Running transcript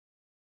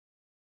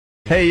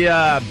Hey,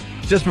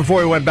 just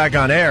before we went back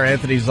on air,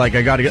 Anthony's like,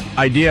 I got an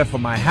idea for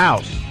my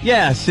house.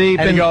 Yeah, see?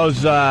 And he goes,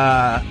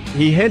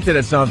 he hinted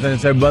at something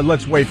and said, but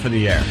let's wait for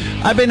the air.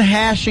 I've been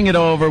hashing it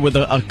over with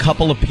a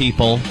couple of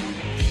people.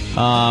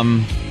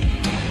 I'm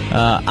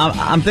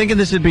thinking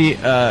this would be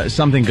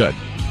something good.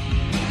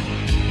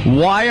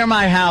 Wire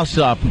my house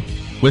up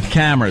with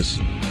cameras.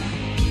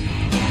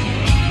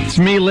 It's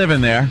me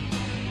living there,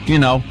 you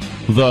know,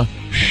 the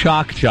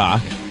shock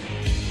jock.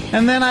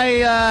 And then I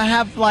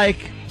have like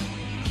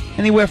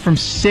anywhere from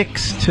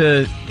 6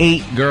 to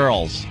 8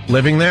 girls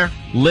Living there?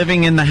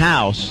 living in the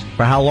house.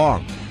 For how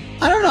long?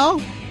 I don't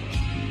know.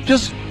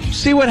 Just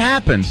see what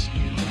happens.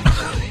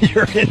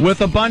 You're in.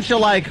 With a bunch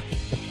of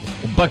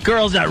but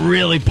girls that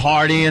really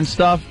party and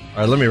stuff.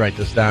 All right, let me write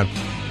this down.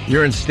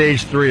 You're in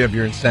stage 3 of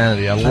your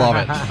insanity. I love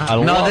it. I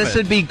love No, this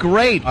would be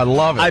great. I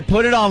love it. I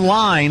put it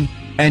online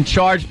and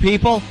charge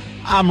people.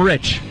 I'm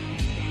rich.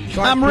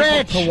 I'm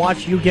rich. To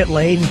watch you get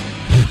laid.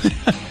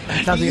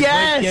 Sounds like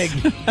Yes.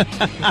 a great gig.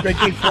 Great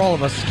gig for all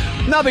of us.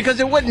 No, because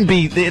it wouldn't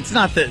be. It's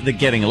not the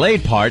getting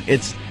laid part.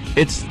 It's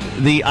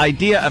the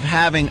idea of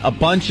having a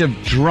bunch of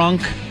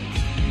drunk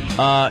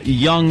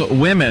young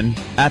women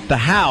at the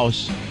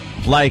house,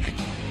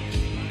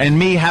 and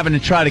me having to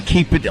try to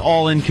keep it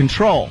all in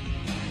control.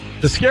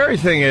 The scary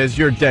thing is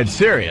you're dead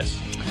serious.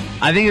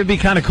 I think it'd be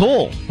kind of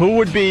cool. Who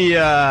would be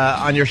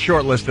on your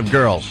short list of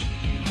girls?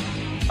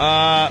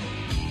 No,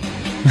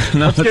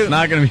 it's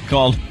not going to be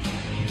called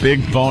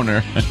Big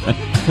Boner.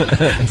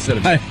 instead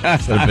of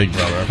Big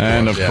Brother.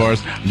 And of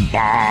course,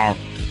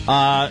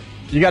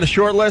 you got a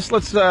short list?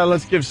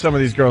 Let's give some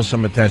of these girls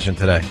some attention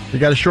today. You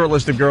got a short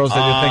list of girls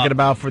that you're thinking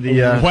about for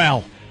the?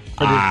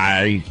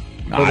 I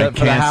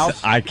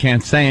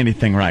can't say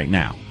anything right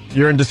now.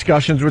 You're in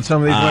discussions with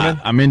some of these women?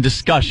 I'm in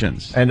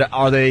discussions. And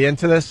are they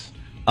into this?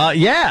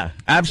 Yeah,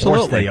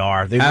 absolutely. Of course they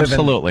are. They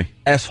absolutely. live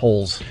in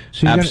S-holes.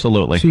 So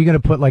absolutely. So you're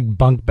going to put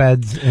bunk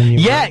beds in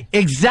your Yeah, room?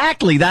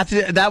 exactly.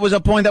 That was a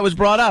point that was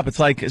brought up. It's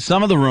like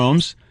some of the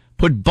rooms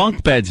put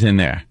bunk beds in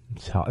there.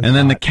 And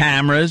then the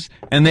cameras,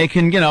 and they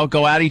can,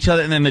 go at each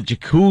other. And then the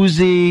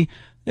jacuzzi.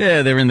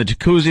 Yeah, they're in the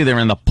jacuzzi. They're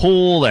in the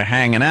pool. They're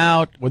hanging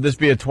out. Would this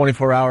be a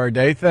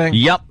 24-hour-a-day thing?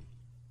 Yep.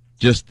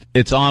 Just,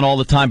 it's on all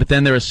the time. But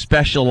then there are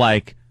special,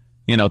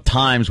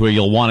 times where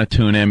you'll want to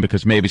tune in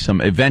because maybe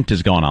some event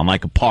is going on,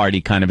 like a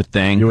party kind of a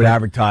thing. You would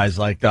advertise,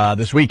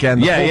 this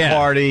weekend, the pool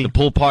party. The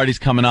pool party's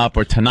coming up,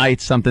 or tonight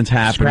something's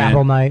happening.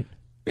 Scrabble night.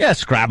 Yeah,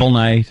 Scrabble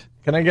night.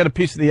 Can I get a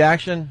piece of the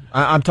action?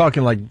 I'm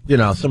talking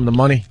some of the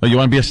money. Oh, you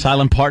want to be a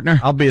silent partner?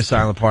 I'll be a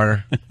silent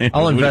partner.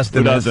 I'll invest in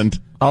Who this. doesn't?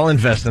 I'll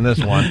invest in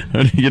this one.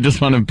 You just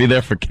want to be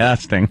there for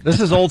casting.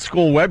 This is old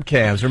school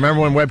webcams.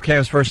 Remember when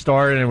webcams first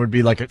started and it would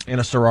be in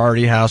a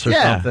sorority house or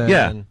something?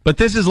 Yeah, but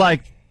this is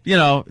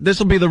this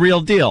will be the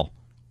real deal.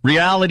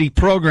 Reality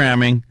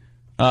programming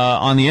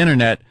on the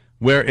internet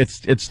where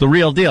it's the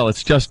real deal.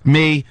 It's just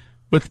me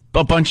with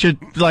a bunch of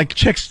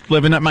chicks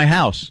living at my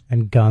house.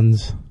 And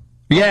guns.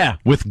 Yeah,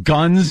 with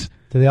guns.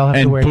 Do they all have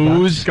and to wear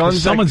booze?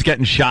 Guns Someone's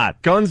getting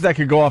shot. Guns that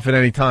could go off at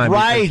any time.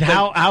 Right.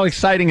 How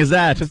exciting is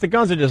that? Just the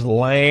guns are just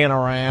laying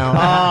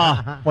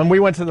around. When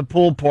we went to the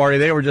pool party,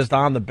 they were just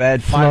on the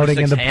bed, floating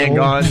 5 or 6 in the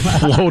handguns.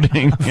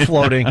 Floating.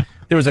 Floating.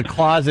 There was a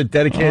closet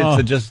dedicated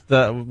to just,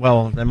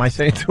 am I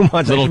saying too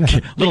much? Little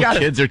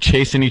kids are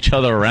chasing each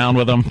other around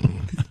with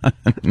them.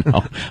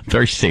 No,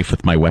 very safe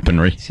with my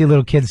weaponry. See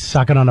little kids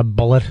sucking on a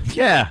bullet.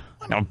 Yeah.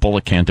 No,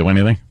 bullet can't do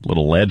anything.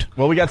 Little lead.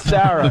 Well, we got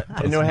Sarah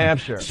in New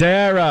Hampshire.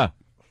 Sarah.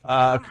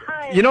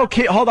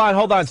 Keith, hold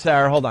on,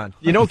 Sarah, hold on.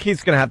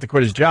 Keith's going to have to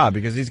quit his job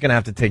because he's going to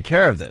have to take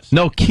care of this.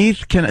 No,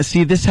 Keith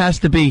this has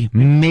to be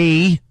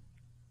me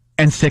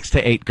and 6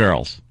 to 8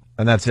 girls.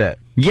 And that's it.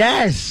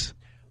 Yes.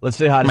 Let's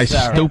say hi to Am I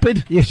Sarah.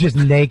 stupid? You're just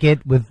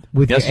naked with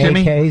Yes, your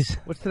Jimmy? AKs.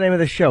 What's the name of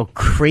the show?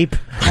 Creep.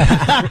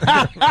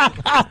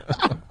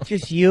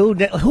 Just you.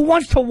 Who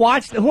wants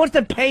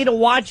to pay to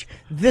watch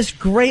this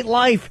great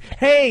life?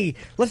 Hey,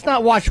 let's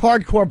not watch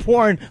hardcore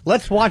porn.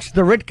 Let's watch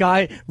the Rit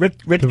guy. Rit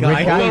guy. Rit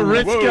guy? The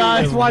Rit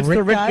guy. Let's watch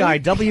the Rit guy.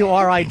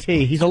 WRIT.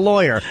 He's a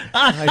lawyer.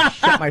 I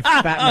shut my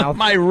fat mouth.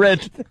 My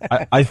Rit.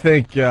 I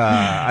think You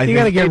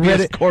gotta get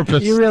rid of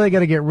corpus. You really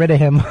gotta get rid of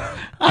him.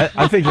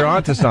 I think you're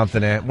onto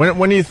something, Ant.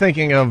 When are you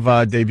thinking of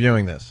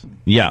debuting this?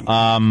 Yeah.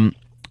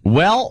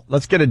 Well,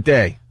 let's get a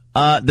day.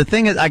 The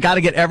thing is, I got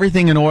to get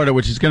everything in order,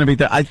 which is going to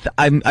be.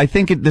 I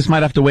think this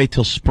might have to wait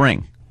till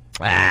spring.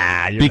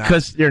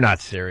 You're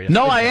not serious.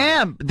 No, I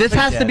am. This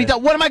has to be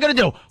done. What am I going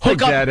to do?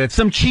 Hook up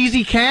some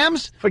cheesy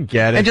cams?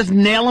 Forget it. And just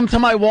nail them to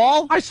my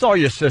wall? I saw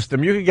your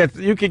system. You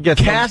could get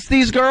cast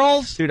these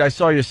girls, dude. I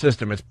saw your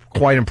system. It's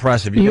quite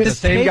impressive. You get the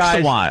same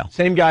guys. A while.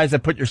 Same guys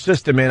that put your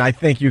system in. I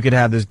think you could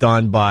have this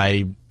done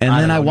by.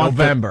 I want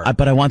November.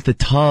 But I want the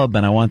tub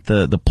and I want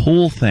the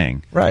pool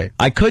thing. Right.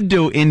 I could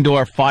do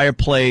indoor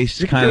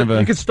fireplace You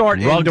could start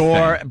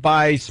indoor thing.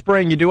 by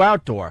spring. You do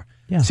outdoor.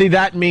 Yeah. See,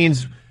 that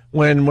means.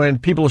 When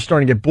people are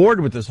starting to get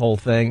bored with this whole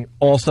thing,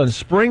 all of a sudden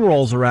spring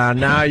rolls around.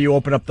 Now you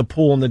open up the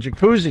pool and the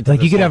jacuzzi.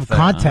 You could have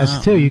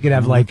contests too. You could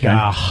have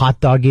hot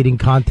dog eating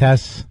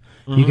contests.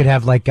 You could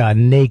have like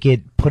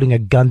naked putting a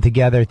gun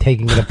together,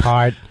 taking it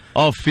apart.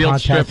 Oh, field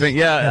Contests. stripping.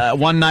 Yeah,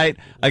 one night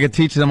I could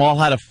teach them all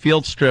how to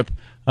field strip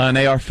an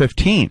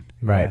AR-15.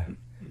 Right.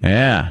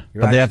 Yeah.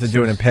 But they have to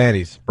do it in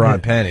panties, bra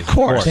and panties. Of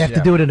course. They have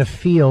to do it in a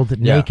field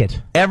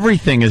naked.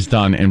 Everything is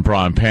done in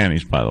bra and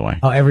panties, by the way.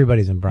 Oh,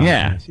 everybody's in bra.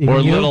 Yeah. and panties. Or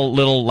Even you?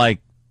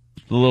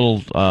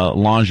 little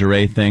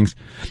lingerie things.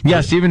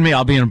 Yes, even me.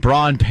 I'll be in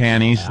bra and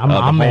panties I'm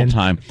the whole in.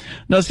 time.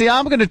 No, see,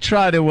 I'm going to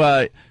try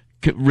to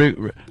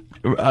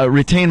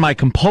retain my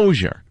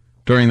composure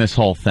during this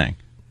whole thing.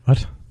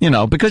 What? You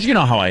know, because you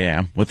know how I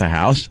am with the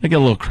house. I get a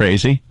little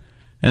crazy.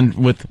 And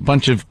with a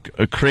bunch of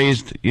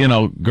crazed,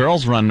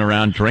 girls running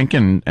around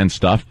drinking and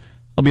stuff,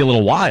 I'll be a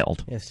little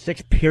wild. Yeah,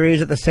 6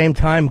 periods at the same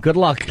time. Good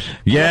luck.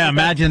 Yeah,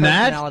 imagine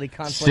that. Personality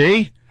conflict.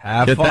 See?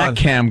 Have Get fun. that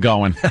cam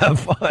going. Have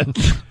fun.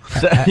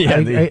 Are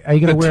you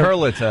gonna wear?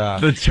 Turlet,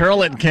 The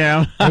turlet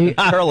cam.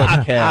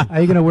 turlet cam.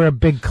 Are you gonna wear a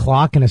big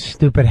clock and a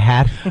stupid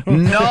hat?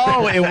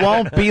 No, it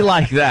won't be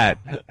like that.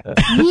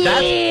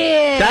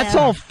 That's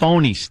all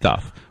phony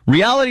stuff.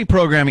 Reality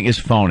programming is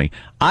phony.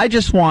 I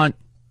just want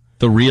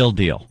the real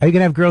deal. Are you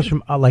gonna have girls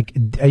from are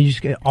you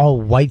just gonna, all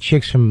white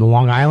chicks from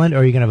Long Island, or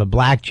are you gonna have a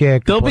black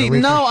chick? There'll Puerto be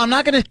Rican? no. I'm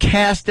not going to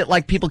cast it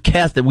like people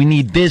cast it. We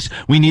need this.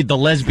 We need the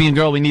lesbian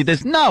girl. We need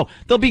this. No,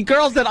 there'll be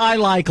girls that I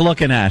like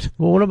looking at.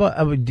 Well, what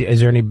about? Is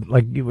there any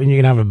when you're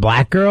gonna have a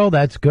black girl?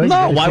 That's good.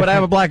 No, why would I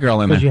have a black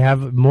girl in Because there? you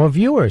have more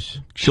viewers.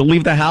 She'll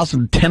leave the house,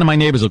 and 10 of my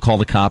neighbors will call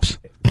the cops.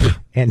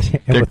 And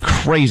They're with,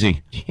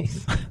 crazy.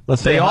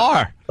 They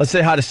are. Let's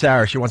say hi to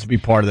Sarah. She wants to be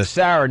part of this.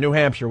 Sarah, New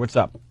Hampshire, what's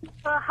up?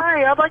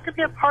 Hi, I'd like to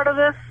be a part of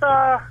this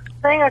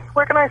thing.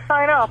 Where can I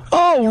sign up?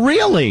 Oh,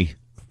 really?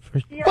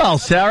 Yeah. Well,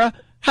 Sarah,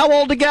 how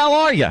old a gal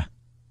are you?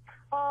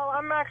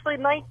 I'm actually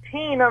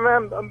 19.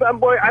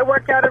 I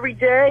work out every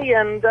day,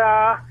 and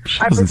I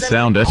doesn't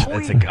sound it.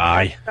 It's a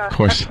guy. Of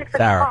course.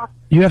 Sarah.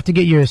 you have to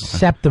get your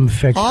septum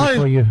fixed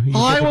before you get to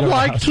go to the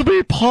house. to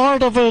be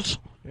part of it.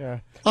 Yeah.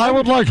 I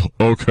would like.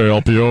 Okay, I'll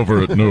be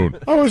over at noon.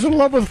 I was in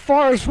love with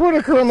Forrest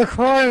Whitaker in the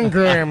crying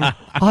game.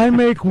 I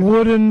make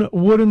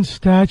wooden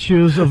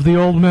statues of the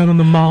old man on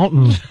the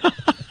mountain.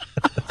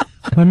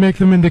 I make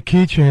them into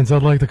keychains.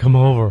 I'd like to come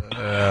over.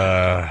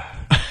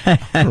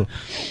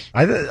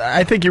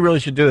 I think you really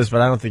should do this, but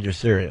I don't think you're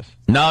serious.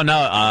 No,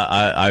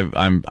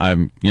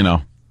 I'm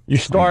You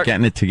start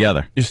getting it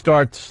together. You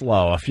start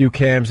slow. A few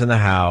cams in the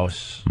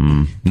house.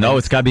 No,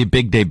 it's got to be a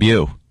big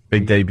debut.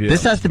 Big debut.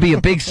 This has to be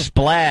a big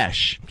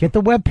splash. Get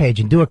the webpage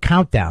and do a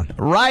countdown.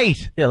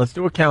 Right. Yeah, let's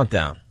do a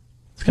countdown.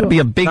 It's going to be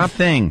a big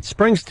thing.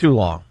 Spring's too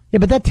long. Yeah,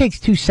 but that takes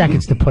 2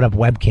 seconds to put up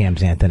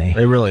webcams, Anthony.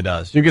 It really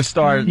does. You could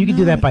start. You can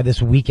do that by this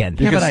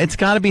weekend. Yeah, but it's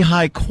got to be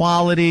high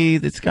quality.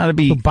 It's got to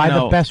be So buy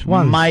the best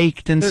ones.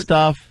 mic'd and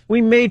stuff. We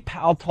made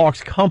Pal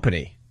Talk's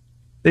company.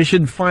 They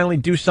should finally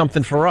do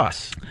something for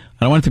us.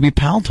 I don't want it to be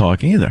Pal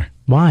Talk either.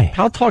 Why?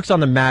 Pal Talk's on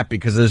the map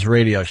because of this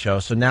radio show,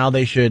 so now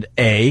they should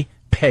A,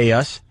 pay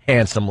us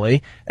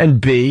handsomely, and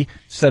B,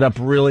 set up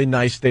really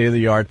nice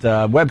state-of-the-art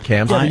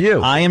webcams for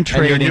you. I am and your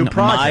trading new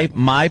project.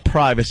 my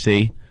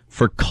privacy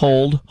for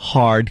cold,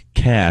 hard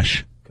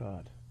cash.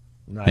 God.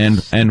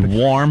 Nice. And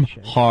warm,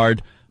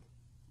 hard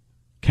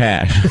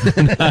cash.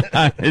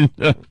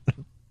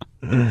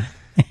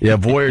 Yeah,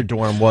 Voyeur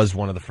Dorm was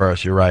one of the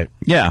first. You're right.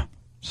 Yeah.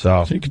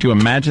 So So could you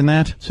imagine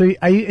that? So is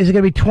it going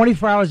to be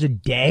 24 hours a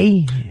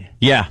day?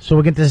 Yeah. So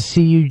we'll get to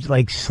see you,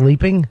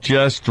 sleeping?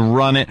 Just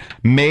run it.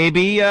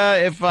 Maybe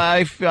if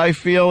I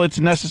feel it's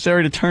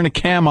necessary to turn a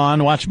cam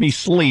on, watch me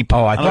sleep.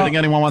 I don't thought- think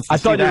anyone wants to I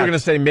see thought you that. were going to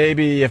say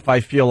maybe if I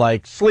feel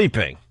like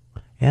sleeping.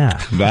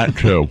 Yeah. That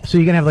too. So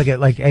you're going to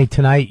have hey,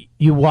 tonight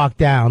you walk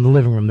down the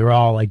living room. They're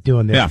all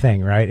doing their Yeah.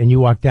 thing, right? And you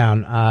walk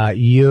down,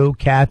 you,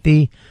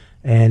 Kathy,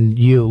 and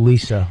you,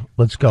 Lisa.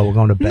 Let's go. We're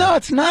going to bed. No,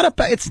 it's not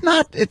about. It's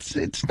not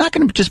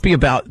going to just be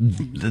about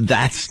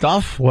that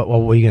stuff. What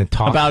are you going to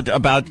talk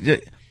About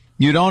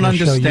you don't Gonna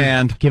show you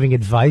understand giving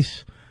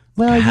advice?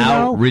 Well,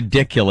 how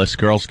ridiculous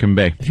girls can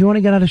be. if you want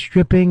to get out of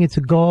stripping, it's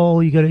a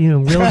goal. You got to,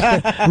 real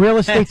estate. Real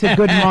estate's a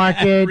good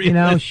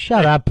market.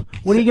 Shut up.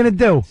 What are you going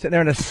to do? Sitting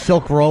there in a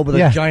silk robe with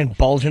Yeah. a giant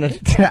bulge in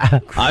it.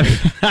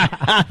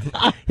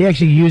 He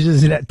actually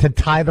uses it to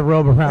tie the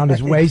robe around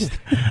his waist.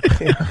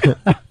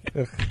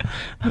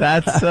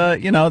 That's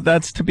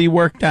that's to be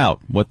worked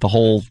out. What the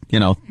whole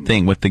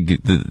thing with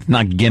the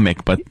not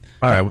gimmick, but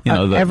All right.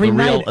 Every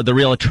night- the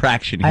real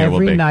attraction here will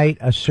Every be. night,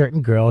 a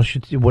certain girl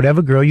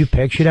whatever girl you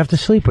pick, should have to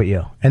sleep with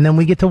you, and then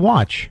we get to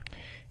watch.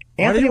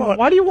 Why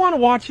do you want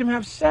to watch him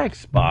have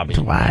sex, Bobby?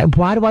 Why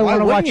do I want to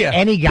wouldn't watch you?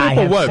 any guy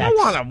People have would. sex?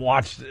 I want to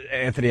watch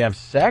Anthony have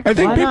sex. I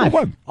think Why people not?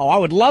 would. Oh, I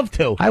would love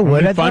to. I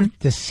would. I'd fun? love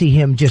to see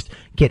him just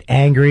get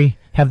angry,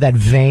 have that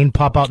vein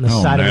pop out in the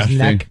side of nasty. his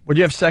neck. Would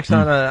you have sex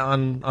on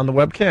the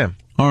webcam?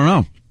 I don't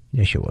know.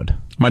 Yes, you would.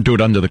 Might do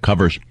it under the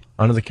covers.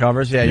 Under the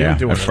covers? Yeah, you would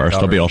do it at under first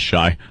the I'll be all covers.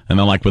 shy, and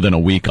then within a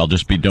week I'll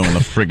just be doing the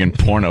friggin'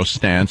 porno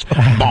stance.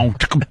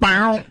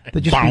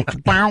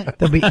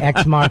 There'll be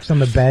X marks on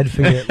the bed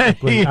for you.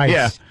 All right,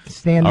 Yeah.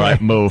 stand All there.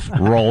 right, move,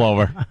 roll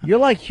over. You're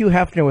like Hugh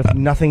Hefner with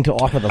nothing to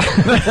offer them.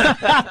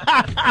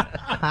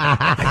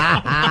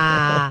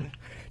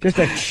 Just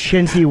a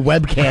chintzy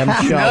webcam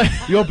show.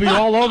 You'll be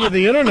all over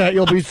the internet.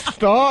 You'll be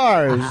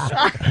stars.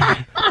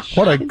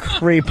 What a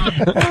creep.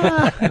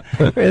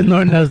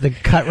 Norton has to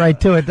cut right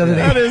to it, doesn't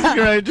he? That is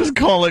great. Just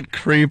call it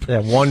creep.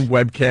 Yeah, one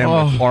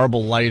webcam with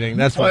horrible lighting.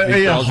 That's what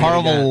these girls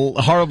are gonna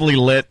get. Horribly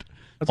lit.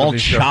 All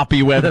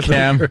choppy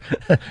webcam.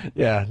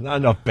 Yeah, not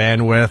enough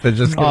bandwidth. It's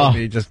just going to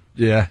be just,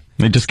 yeah.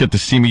 They just get to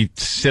see me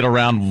sit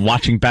around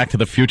watching Back to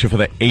the Future for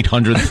the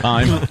 800th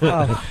time.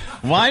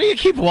 Why do you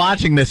keep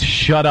watching this?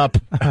 Shut up.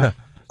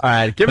 All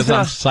right, give us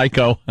I'm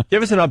psycho.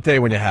 Give us an update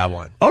when you have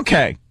one.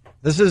 Okay.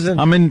 This isn't.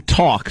 I'm in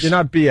talks. You're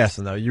not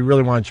BSing, though. You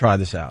really want to try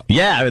this out.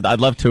 Yeah, I'd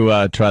love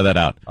to try that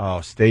out.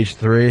 Oh, stage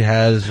 3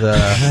 has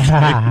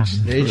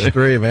stage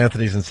 3 of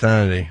Anthony's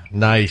insanity.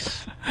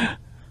 Nice.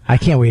 I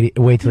can't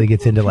wait till he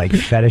gets into like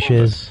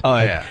fetishes. Oh,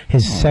 yeah.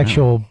 His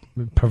sexual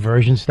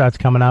perversion starts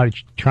coming out.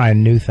 He's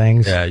trying new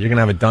things. Yeah, you're going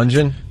to have a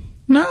dungeon?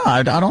 No,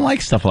 I don't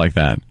like stuff like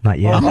that. Not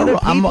yet.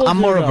 I'm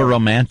more of a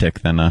romantic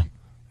than a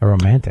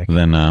romantic.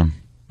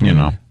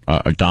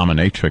 A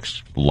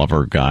dominatrix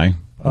lover guy.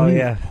 Oh,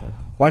 yeah.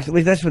 Watch, at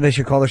least that's what they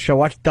should call the show.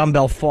 Watch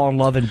Dumbbell fall in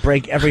love and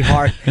break every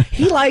heart.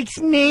 He likes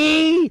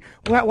me.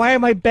 Why are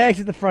my bags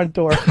at the front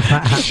door?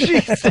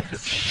 Jesus.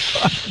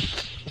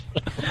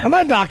 I'm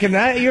not knocking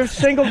that. You're a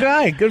single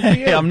guy. Good for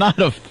you. Hey, I'm not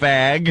a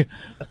fag.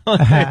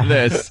 Look at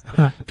this.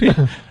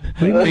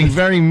 Being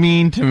very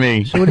mean to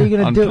me. So what are you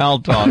going to do? Pal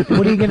Talk.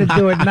 What are you going to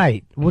do at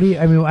night? What do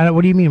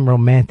you mean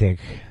romantic?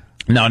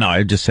 No,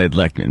 I just said,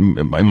 like,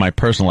 in my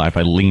personal life,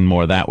 I lean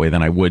more that way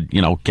than I would,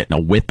 getting a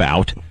whip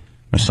out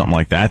or something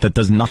like that. That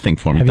does nothing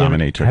for me,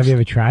 dominatrix. Have you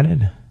ever tried it?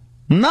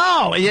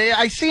 No,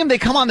 I see them. They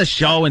come on the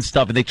show and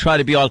stuff, and they try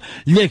to be all,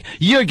 look,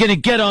 you're going to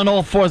get on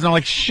all fours. And I'm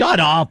like, shut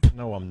up.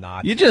 No, I'm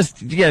not. You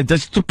just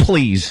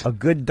please. A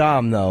good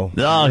Dom, though.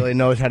 He really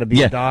knows how to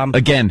be a Dom.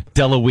 Again,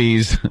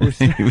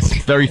 DeLuise. He was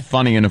very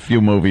funny in a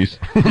few movies.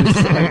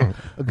 A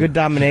good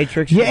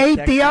dominatrix. You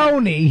ain't the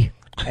Oni.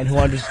 And who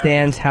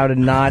understands how to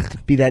not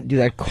do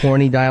that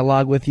corny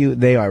dialogue with you.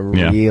 They are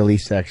really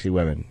sexy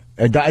women.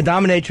 A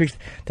dominatrix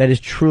that is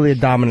truly a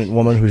dominant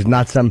woman who's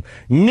not some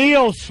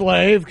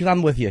neo-slave, because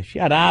I'm with you.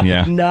 Shut up.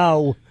 Yeah.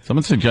 No.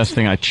 Someone's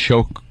suggesting I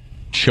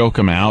choke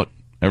him out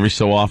every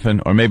so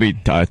often, or maybe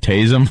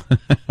tase him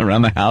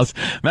around the house.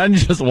 Imagine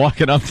just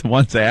walking up to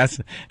one's ass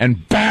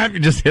and bam, you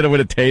just hit her with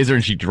a taser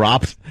and she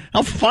drops.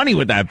 How funny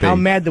would that be? How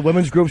mad the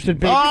women's group should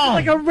be. Oh.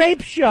 It's like a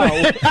rape show.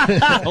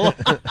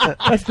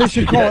 They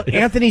should call it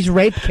Anthony's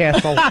Rape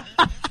Castle.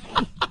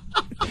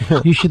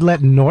 You should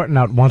let Norton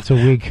out once a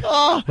week,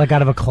 like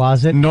out of a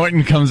closet.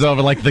 Norton comes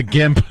over like the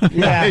gimp.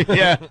 Yeah.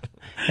 Yeah.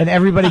 And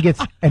everybody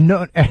gets,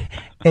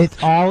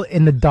 it's all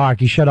in the dark.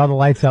 You shut all the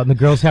lights out, and the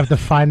girls have to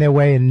find their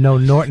way. And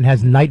Norton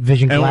has night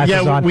vision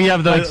glasses on. We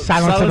have the like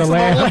Silence of the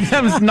Lambs.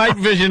 Lambs night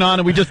vision on,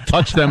 and we just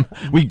touch them.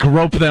 We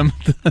grope them.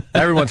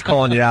 Everyone's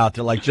calling you out.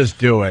 They're like, just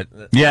do it.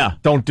 Yeah.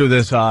 Don't do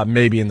this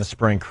maybe in the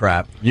spring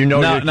crap. You know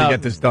you can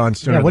get this done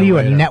sooner Yeah, what are than you,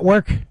 later. a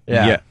network?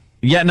 Yeah.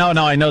 No,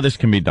 I know this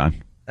can be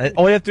done.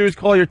 All you have to do is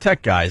call your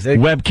tech guys.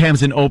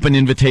 Webcam's an open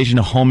invitation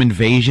to home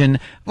invasion.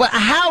 Well,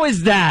 how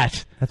is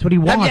that? That's what he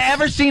wants. Have you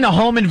ever seen a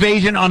home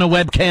invasion on a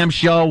webcam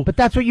show? But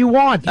that's what you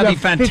want. That'd be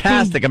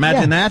fantastic.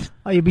 Imagine that.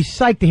 Oh, you'd be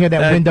psyched to hear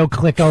that window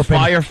click open.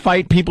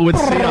 Firefight people would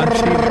see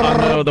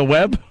on the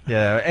web.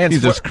 Yeah,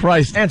 Jesus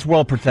Christ. Ant's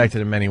well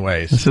protected in many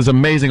ways. This is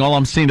amazing. All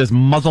I'm seeing is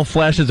muzzle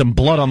flashes and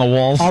blood on the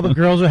walls. All the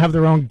girls will have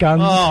their own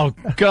guns. Oh,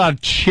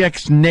 God.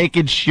 Chicks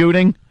naked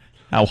shooting.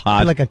 How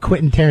hot. Like a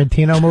Quentin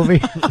Tarantino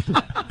movie.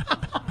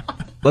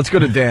 Let's go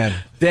to Dan.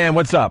 Dan,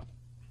 what's up?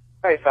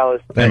 Hey,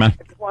 fellas. Hey, man.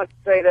 I just want to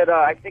say that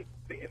I think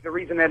the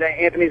reason that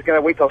Anthony's going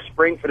to wait till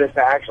spring for this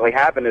to actually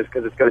happen is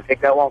because it's going to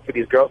take that long for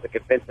these girls to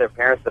convince their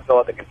parents to fill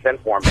out the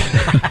consent form.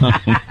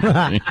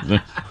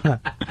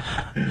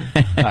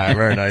 All right,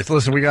 very nice.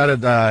 Listen, we got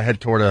to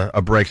head toward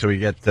a break so we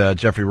get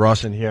Jeffrey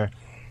Ross in here.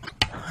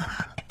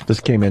 This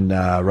came in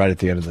right at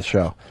the end of the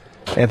show.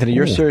 Anthony,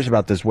 you're serious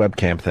about this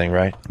webcam thing,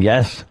 right?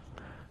 Yes.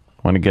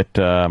 I want to get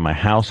my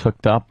house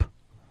hooked up,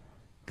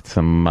 get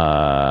some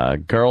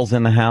girls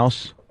in the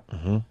house,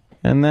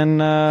 and then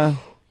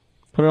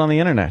put it on the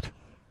internet.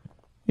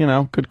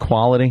 Good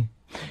quality.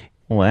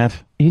 All that.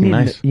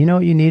 Nice. You know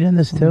what you need in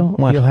this, too?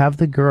 What? You'll have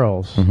the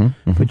girls,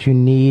 but you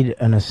need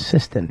an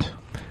assistant,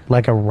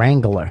 like a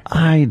wrangler.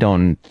 I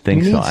don't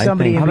think You so. need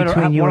somebody in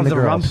between you and the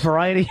rump girls.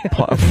 variety.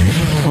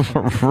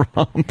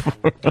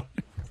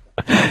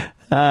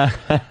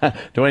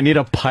 Do I need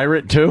a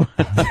pirate too?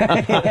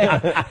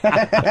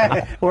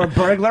 Or a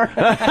burglar.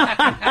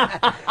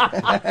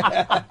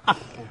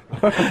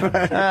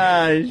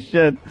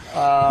 Shit.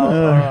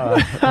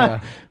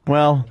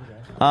 Well,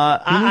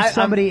 You need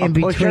somebody in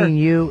between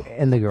you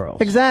and the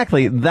girls.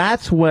 exactly.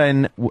 That's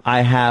when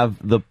I have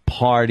the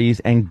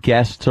parties and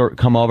guests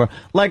come over.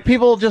 Like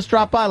people just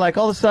drop by. Like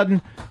all of a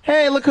sudden,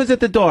 hey, look who's at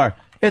the door.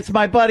 It's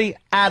my buddy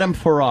Adam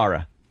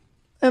Ferrara.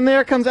 And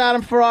there comes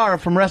Adam Ferrara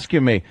from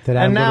Rescue Me. Did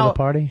Adam and go to now the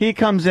party? He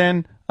comes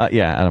in.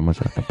 Yeah, Adam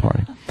was at the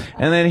party.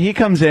 And then he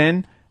comes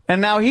in,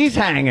 and now he's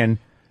hanging.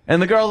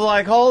 And the girls are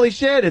like, holy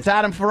shit, it's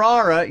Adam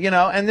Ferrara, you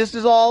know, and this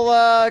is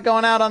all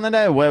going out on the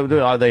net.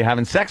 Are they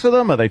having sex with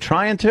him? Are they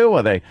trying to?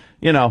 Are they,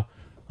 you know,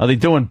 are they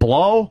doing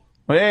blow?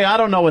 Hey, I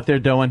don't know what they're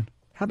doing.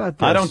 How about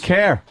this? I don't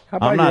care. How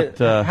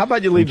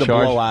about you leave the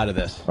blow out of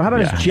this? Or how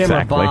about it's Jim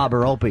exactly. or Bob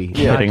or Opie?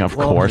 Kidding, of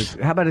course.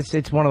 How about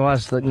it's one of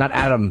us, not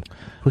Adam,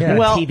 who's got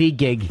a TV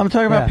gig? I'm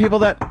talking about people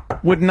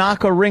that would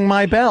knock or ring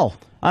my bell.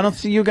 I don't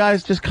see you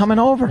guys just coming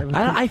over.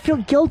 I feel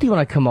guilty when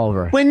I come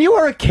over. When you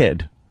were a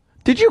kid,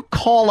 did you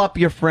call up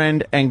your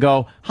friend and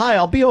go, hi,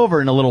 I'll be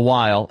over in a little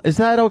while. Is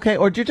that okay?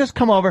 Or did you just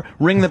come over,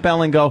 ring the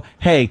bell, and go,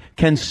 hey,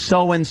 can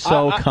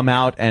so-and-so come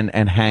out and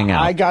hang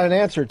out? I got an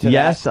answer to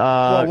yes,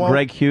 that. Yes,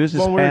 Greg Hughes'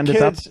 hand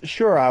is up.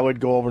 Sure, I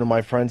would go over to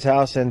my friend's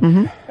house,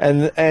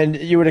 and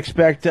you would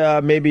expect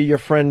maybe your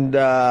friend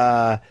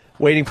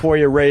waiting for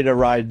you, ready to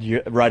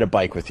ride a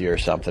bike with you or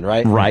something,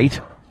 right? Right.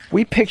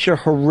 We picture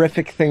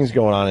horrific things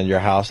going on in your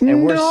house,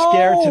 and we're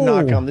scared to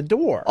knock on the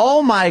door.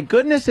 Oh, my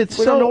goodness, we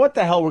don't know what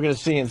the hell we're going to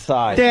see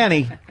inside.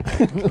 Danny,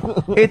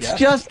 it's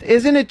just,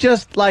 isn't it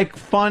just like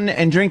fun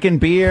and drinking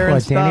beer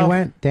and stuff?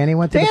 Danny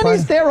went to the party?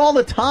 Danny's there all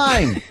the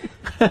time.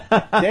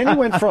 Danny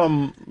went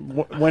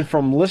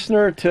from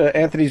listener to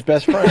Anthony's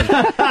best friend.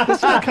 This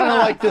is kind of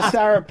like the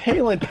Sarah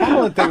Palin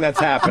thing that's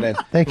happening.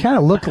 They kind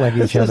of look like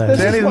each other.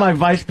 Danny's my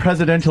vice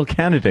presidential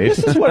candidate.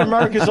 This is what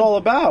America's all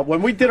about.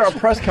 When we did our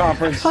press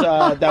conference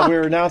that we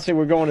were announcing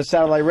we're going to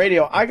satellite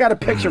radio, I got a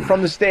picture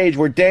from the stage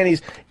where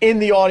Danny's in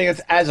the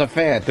audience as a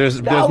fan.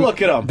 Now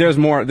look at him. There's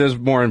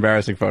more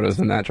embarrassing photos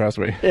than that, trust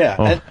me. Yeah.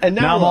 Oh. And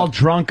now I'm all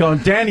drunk going,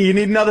 Danny, you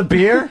need another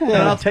beer? And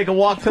I'll take a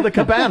walk to the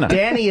cabana.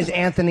 Danny is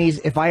Anthony's,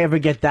 if I ever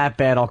get that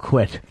bad, I'll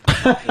quit.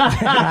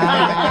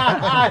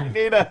 I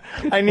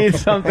need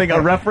something, a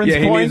reference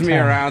point. Yeah, he needs me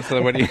around so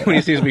that when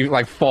he sees me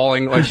like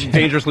falling like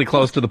dangerously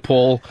close to the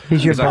pool,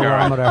 he's your like,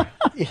 barometer.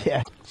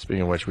 Yeah.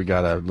 Speaking of which, we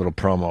got a little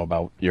promo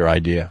about your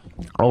idea.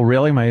 Oh,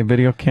 really? My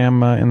video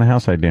cam in the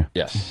house idea?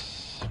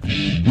 Yes.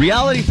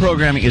 Reality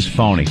programming is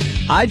phony.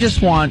 I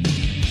just want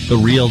the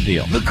real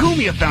deal. The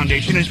Cumia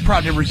Foundation is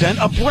proud to present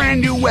a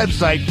brand new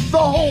website the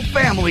whole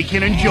family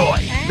can enjoy.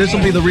 This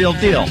will be the real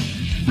deal.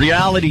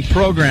 Reality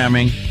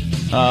programming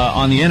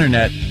on the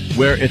internet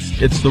where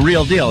it's the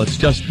real deal. It's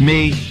just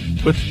me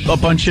with a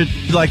bunch of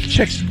like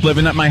chicks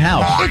living at my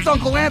house. It's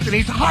Uncle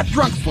Anthony's hot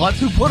drunk sluts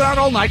who put out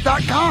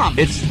allnight.com.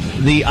 It's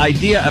the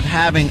idea of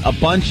having a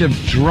bunch of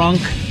drunk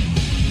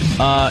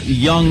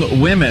young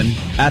women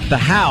at the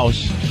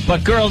house,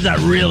 but girls that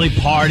really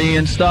party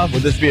and stuff.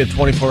 Would this be a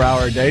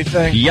 24-hour-a-day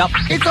thing? Yep.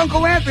 It's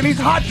Uncle Anthony's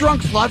hot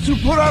drunk sluts who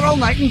put out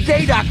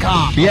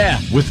allnightanday.com. Yeah,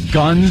 with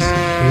guns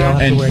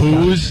and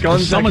booze.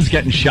 Someone's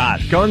getting shot.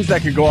 Guns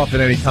that could go off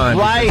at any time.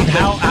 Right.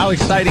 How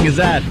exciting is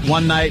that?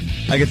 One night,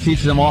 I could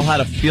teach them all how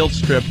to field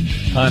strip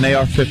an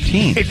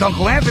AR-15. It's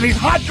Uncle Anthony's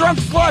hot drunk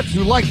sluts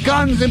who like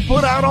guns and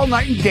put out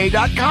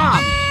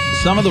allnightanday.com.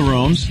 Some of the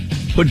rooms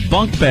put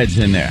bunk beds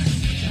in there.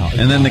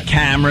 And then the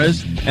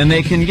cameras, and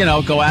they can,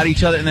 go at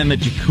each other, and then the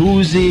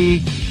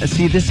jacuzzi.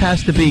 See, this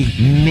has to be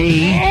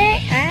me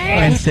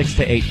and 6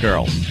 to 8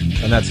 girls.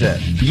 And that's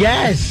it.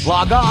 Yes!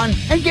 Log on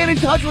and get in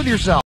touch with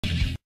yourself.